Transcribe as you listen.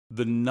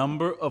the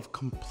number of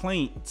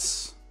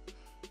complaints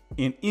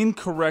and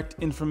incorrect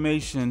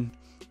information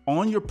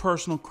on your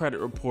personal credit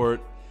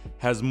report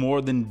has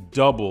more than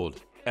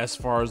doubled as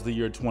far as the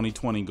year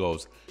 2020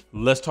 goes.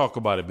 Let's talk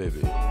about it,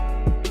 baby.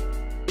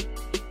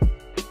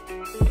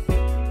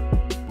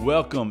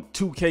 Welcome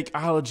to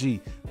Cakeology.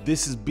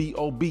 This is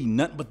B.O.B.,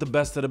 nothing but the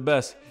best of the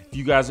best. If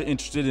you guys are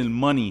interested in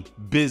money,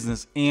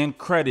 business, and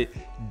credit,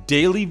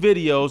 daily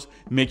videos,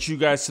 make sure you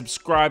guys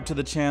subscribe to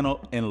the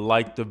channel and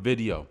like the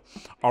video.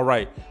 All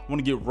right, I want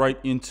to get right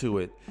into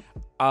it.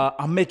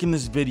 I'm making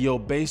this video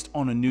based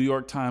on a New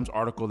York Times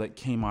article that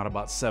came out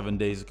about 7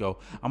 days ago.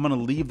 I'm going to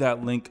leave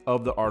that link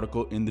of the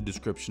article in the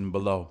description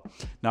below.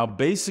 Now,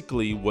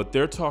 basically, what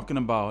they're talking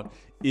about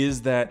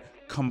is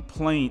that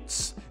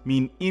complaints,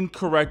 mean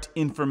incorrect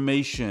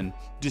information,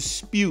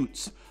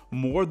 disputes,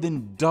 more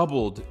than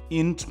doubled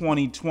in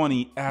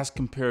 2020 as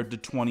compared to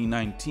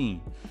 2019.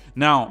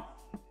 Now,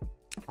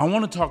 I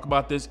want to talk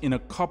about this in a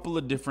couple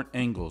of different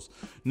angles.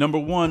 Number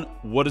one,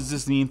 what does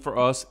this mean for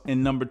us?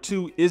 And number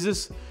two, is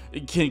this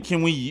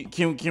can we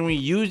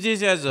use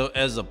this as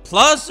a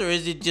plus, or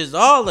is it just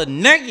all a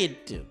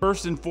negative?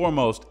 First and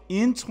foremost,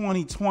 in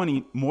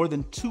 2020, more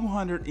than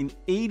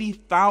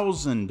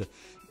 280,000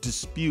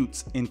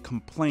 disputes and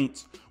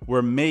complaints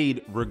were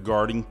made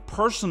regarding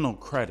personal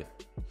credit.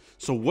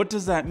 So what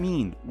does that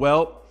mean?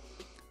 Well,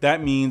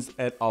 that means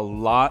that a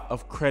lot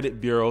of credit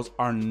bureaus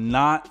are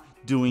not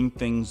doing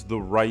things the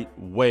right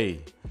way.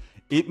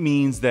 It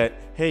means that,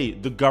 hey,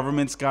 the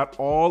government's got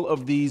all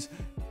of these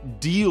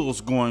deals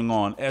going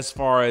on as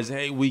far as,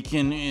 hey, we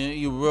can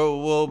you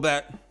roll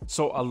back.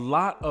 So a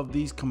lot of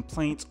these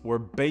complaints were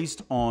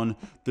based on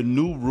the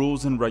new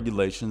rules and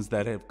regulations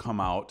that have come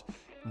out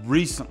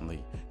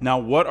recently. Now,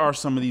 what are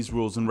some of these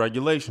rules and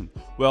regulations?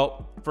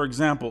 Well, for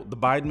example, the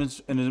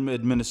Biden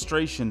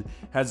administration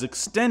has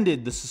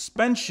extended the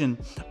suspension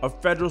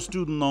of federal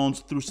student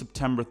loans through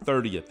September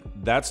 30th.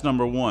 That's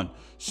number one.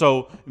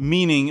 So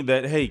meaning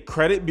that, hey,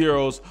 credit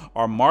bureaus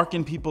are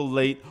marking people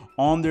late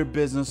on their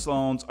business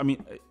loans. On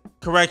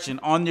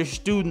their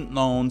student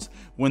loans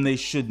when they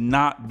should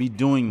not be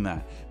doing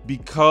that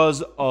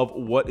because of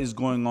what is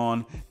going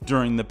on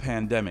during the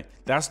pandemic.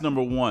 That's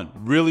number one,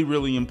 really,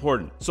 really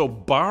important. So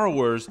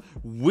borrowers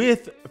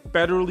with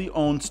federally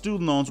owned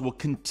student loans will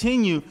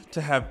continue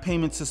to have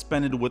payments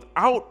suspended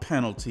without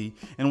penalty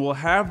and will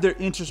have their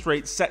interest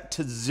rate set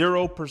to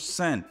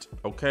 0%,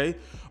 okay?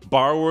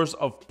 Borrowers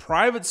of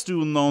private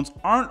student loans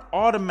aren't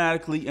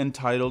automatically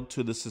entitled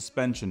to the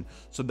suspension.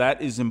 So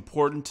that is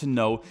important to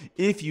know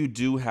if you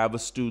do have a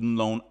student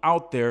loan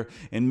out there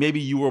and maybe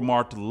you were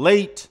marked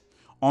late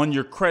on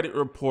your credit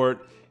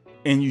report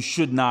and you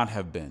should not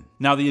have been.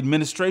 Now, the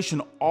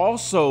administration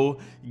also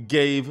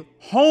gave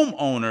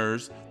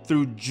homeowners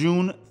through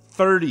June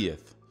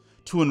 30th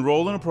to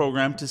enroll in a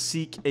program to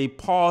seek a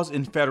pause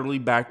in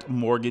federally backed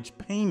mortgage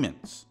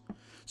payments.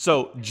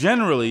 So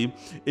generally,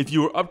 if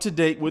you were up to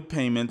date with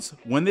payments,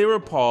 when they were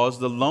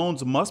paused, the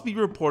loans must be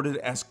reported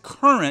as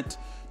current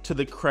to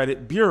the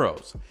credit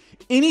bureaus.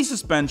 Any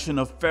suspension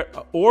of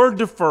or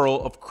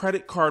deferral of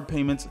credit card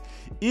payments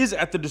is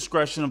at the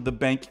discretion of the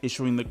bank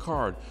issuing the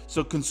card.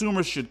 So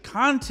consumers should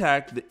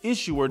contact the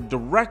issuer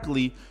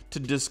directly to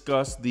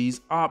discuss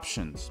these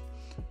options.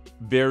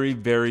 Very,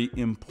 very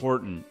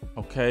important,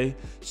 okay?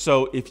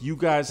 So if you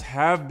guys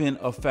have been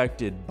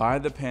affected by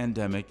the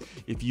pandemic,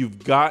 if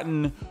you've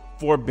gotten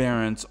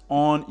forbearance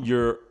on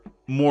your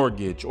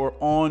mortgage or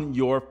on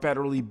your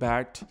federally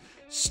backed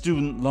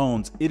student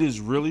loans, it is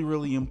really,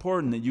 really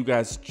important that you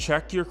guys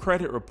check your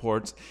credit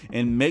reports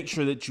and make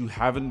sure that you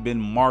haven't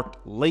been marked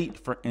late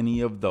for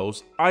any of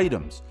those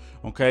items,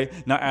 okay?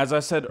 Now, as I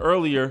said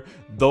earlier,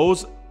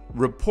 those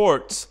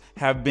reports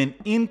have been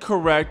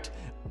incorrect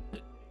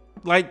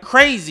like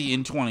crazy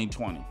in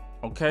 2020,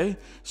 okay?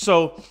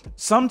 So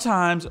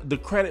sometimes the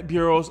credit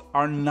bureaus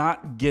are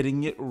not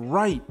getting it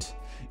right.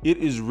 It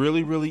is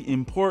really, really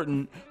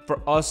important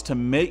for us to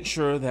make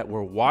sure that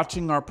we're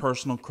watching our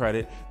personal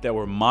credit, that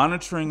we're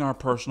monitoring our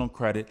personal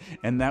credit,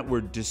 and that we're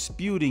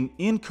disputing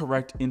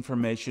incorrect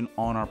information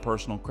on our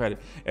personal credit.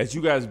 As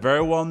you guys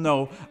very well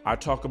know, I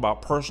talk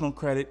about personal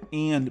credit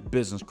and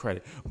business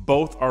credit.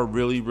 Both are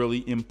really,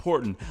 really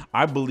important.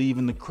 I believe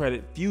in the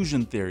credit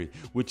fusion theory,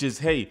 which is,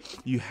 hey,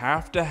 you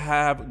have to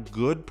have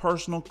good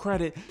personal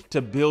credit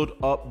to build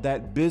up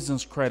that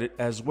business credit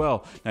as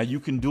well. Now, you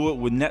can do it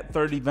with net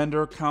 30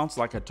 vendor accounts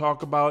like I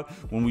talk about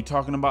when we're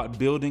talking about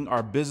building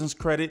our business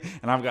credit,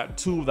 and I've got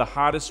two of the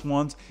hottest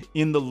ones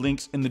in the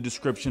links in the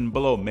description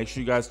below. Make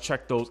sure you guys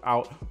check those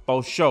out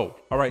for sure.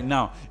 All right,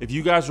 now, if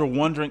you guys are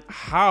wondering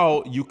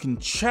how you can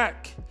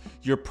check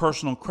your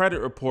personal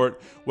credit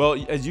report, well,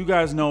 as you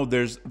guys know,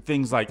 there's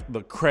things like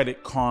the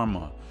Credit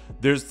Karma.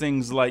 There's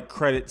things like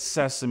Credit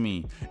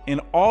Sesame,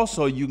 and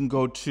also you can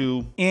go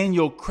to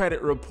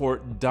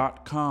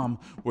annualcreditreport.com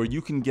where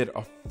you can get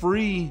a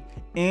free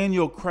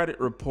annual credit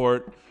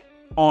report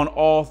on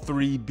all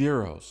three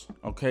bureaus.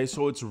 Okay,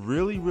 so it's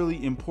really,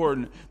 really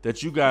important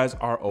that you guys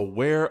are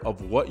aware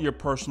of what your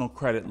personal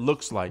credit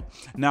looks like.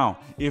 Now,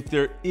 if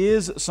there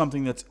is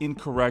something that's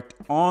incorrect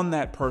on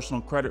that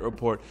personal credit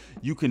report,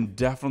 you can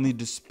definitely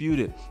dispute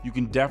it. You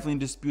can definitely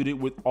dispute it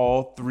with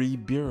all three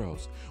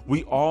bureaus.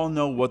 We all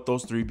know what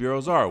those three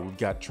bureaus are. We've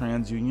got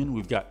TransUnion,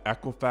 we've got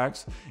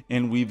Equifax,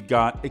 and we've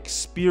got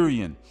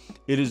Experian.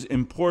 It is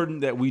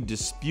important that we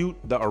dispute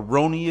the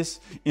erroneous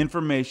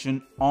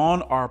information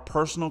on our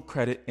personal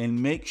credit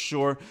and make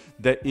sure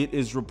that it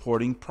is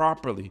reporting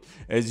properly.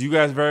 As you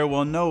guys very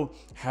well know,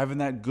 having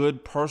that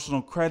good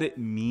personal credit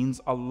means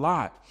a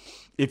lot.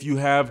 If you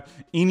have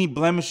any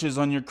blemishes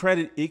on your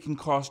credit, it can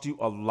cost you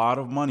a lot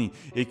of money.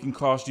 It can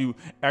cost you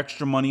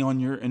extra money on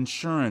your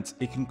insurance.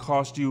 It can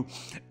cost you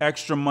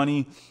extra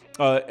money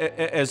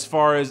as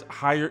far as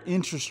higher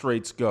interest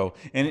rates go.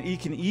 And it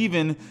can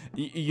even,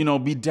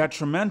 be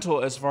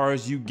detrimental as far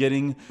as you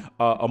getting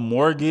a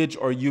mortgage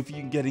or you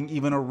getting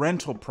even a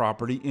rental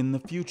property in the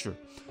future.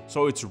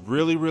 So it's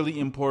really, really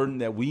important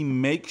that we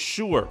make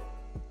sure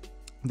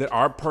that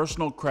our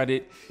personal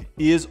credit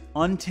is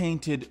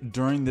untainted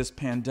during this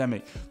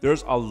pandemic.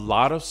 There's a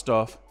lot of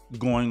stuff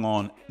going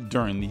on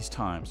during these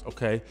times,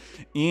 okay?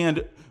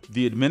 And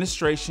the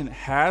administration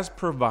has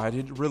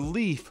provided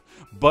relief,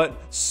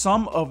 but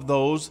some of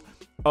those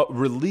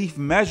relief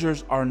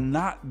measures are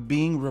not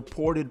being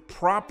reported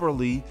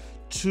properly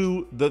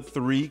to the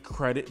three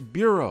credit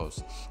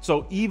bureaus.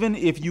 So even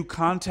if you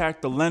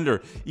contact the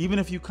lender, even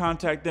if you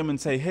contact them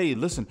and say, hey,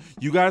 listen,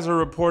 you guys are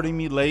reporting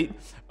me late.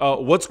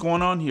 What's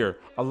going on here?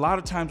 A lot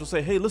of times they'll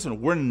say, hey,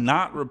 listen, we're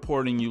not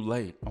reporting you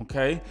late,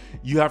 okay?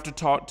 You have to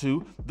talk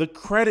to the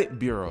credit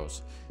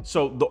bureaus.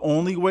 So the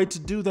only way to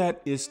do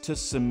that is to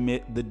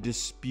submit the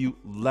dispute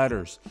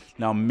letters.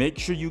 Now, make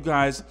sure you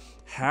guys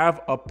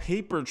have a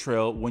paper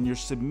trail when you're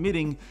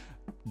submitting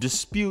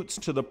disputes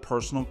to the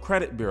personal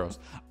credit bureaus.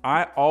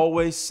 I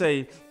always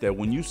say that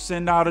when you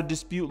send out a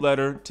dispute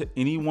letter to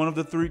any one of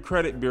the three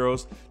credit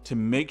bureaus, to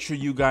make sure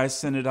you guys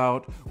send it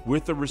out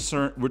with a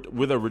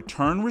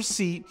return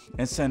receipt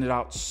and send it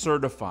out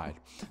certified.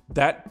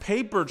 That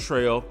paper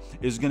trail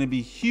is going to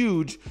be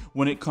huge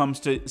when it comes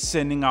to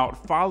sending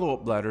out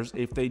follow-up letters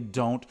if they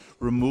don't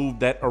remove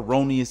that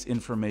erroneous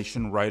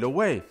information right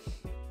away.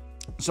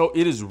 So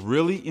it is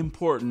really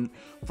important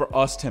for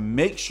us to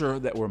make sure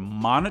that we're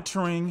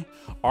monitoring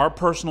our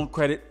personal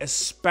credit,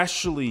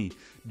 especially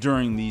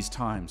during these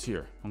times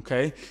here,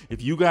 okay?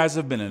 If you guys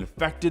have been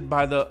affected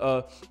by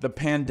the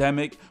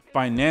pandemic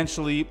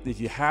financially,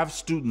 if you have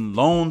student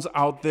loans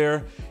out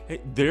there, hey,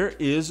 there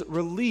is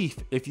relief.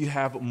 If you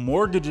have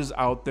mortgages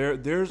out there,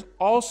 there's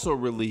also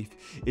relief.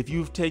 If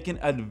you've taken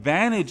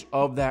advantage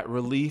of that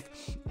relief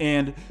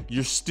and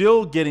you're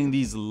still getting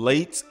these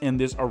lates and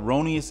this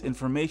erroneous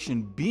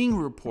information being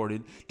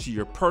reported to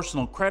your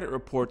personal credit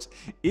reports,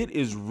 it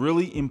is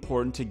really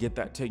important to get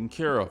that taken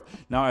care of.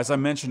 Now, as I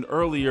mentioned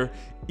earlier,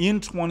 in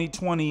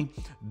 2020,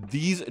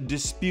 these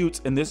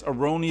disputes and this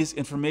erroneous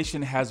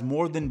information has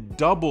more than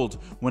doubled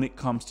when it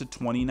comes to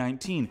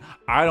 2019.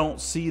 I don't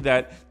see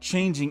that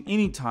changing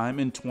anytime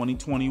in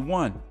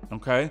 2021,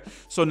 okay?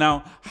 So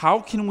now, how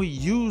can we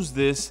use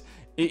this,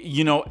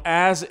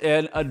 as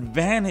an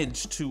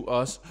advantage to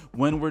us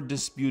when we're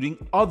disputing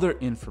other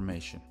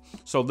information?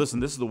 So listen,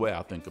 this is the way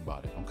I think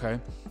about it,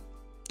 okay?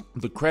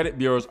 The credit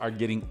bureaus are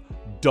getting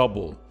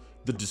double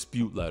the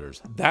dispute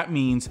letters. That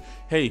means,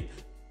 hey,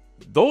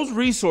 those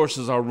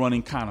resources are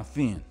running kind of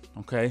thin,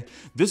 okay?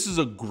 This is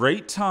a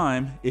great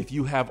time if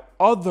you have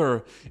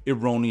other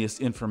erroneous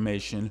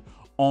information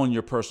on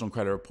your personal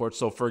credit report.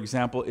 So for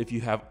example, if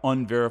you have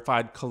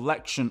unverified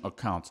collection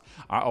accounts,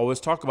 I always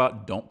talk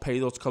about don't pay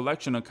those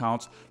collection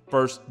accounts.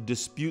 First,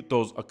 dispute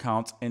those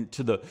accounts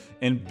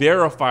and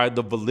verify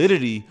the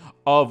validity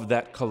of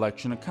that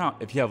collection account.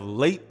 If you have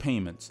late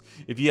payments,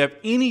 if you have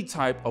any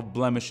type of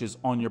blemishes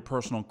on your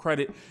personal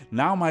credit,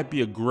 now might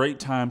be a great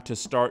time to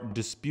start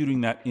disputing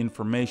that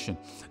information.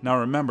 Now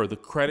remember, the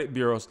credit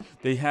bureaus,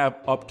 they have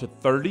up to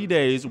 30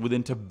 days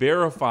within to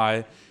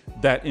verify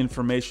that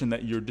information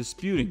that you're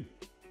disputing.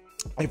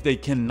 If they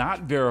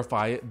cannot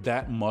verify it,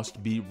 that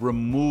must be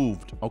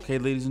removed. Okay,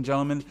 ladies and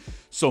gentlemen.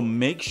 So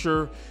make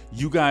sure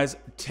you guys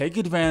take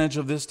advantage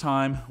of this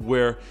time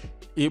where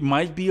it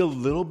might be a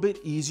little bit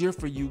easier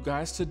for you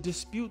guys to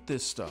dispute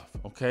this stuff,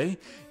 okay?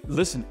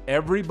 Listen,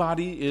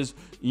 everybody is,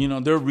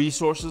 their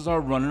resources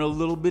are running a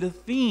little bit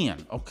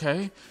thin,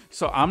 okay?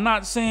 So I'm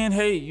not saying,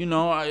 hey,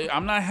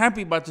 I'm not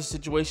happy about the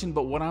situation,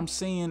 but what I'm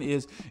saying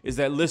is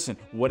that, listen,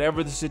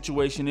 whatever the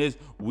situation is,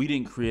 we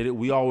didn't create it.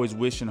 We always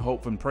wish and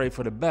hope and pray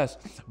for the best.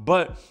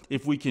 But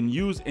if we can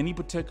use any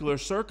particular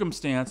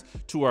circumstance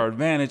to our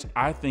advantage,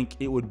 I think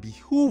it would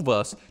behoove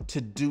us to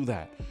do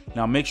that.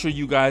 Now, make sure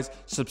you guys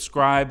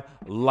subscribe,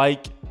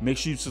 make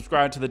sure you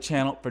subscribe to the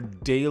channel for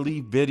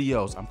daily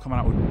videos. I'm coming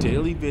out with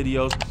daily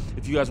videos.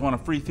 If you guys want a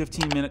free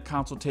 15-minute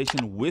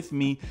consultation with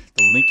me,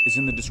 the link is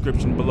in the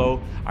description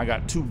below. I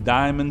got 2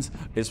 diamonds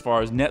as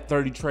far as net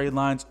 30 trade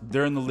lines.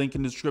 They're in the link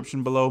in the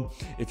description below.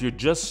 If you're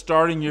just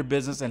starting your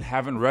business and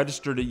haven't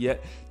registered it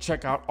yet,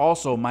 check out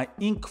also my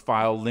ink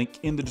file link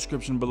in the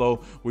description below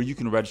where you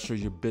can register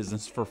your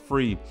business for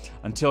free.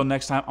 Until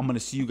next time, I'm going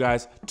to see you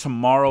guys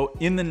tomorrow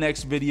in the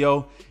next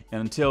video. And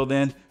until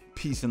then,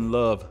 peace and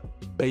love,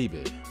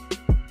 baby.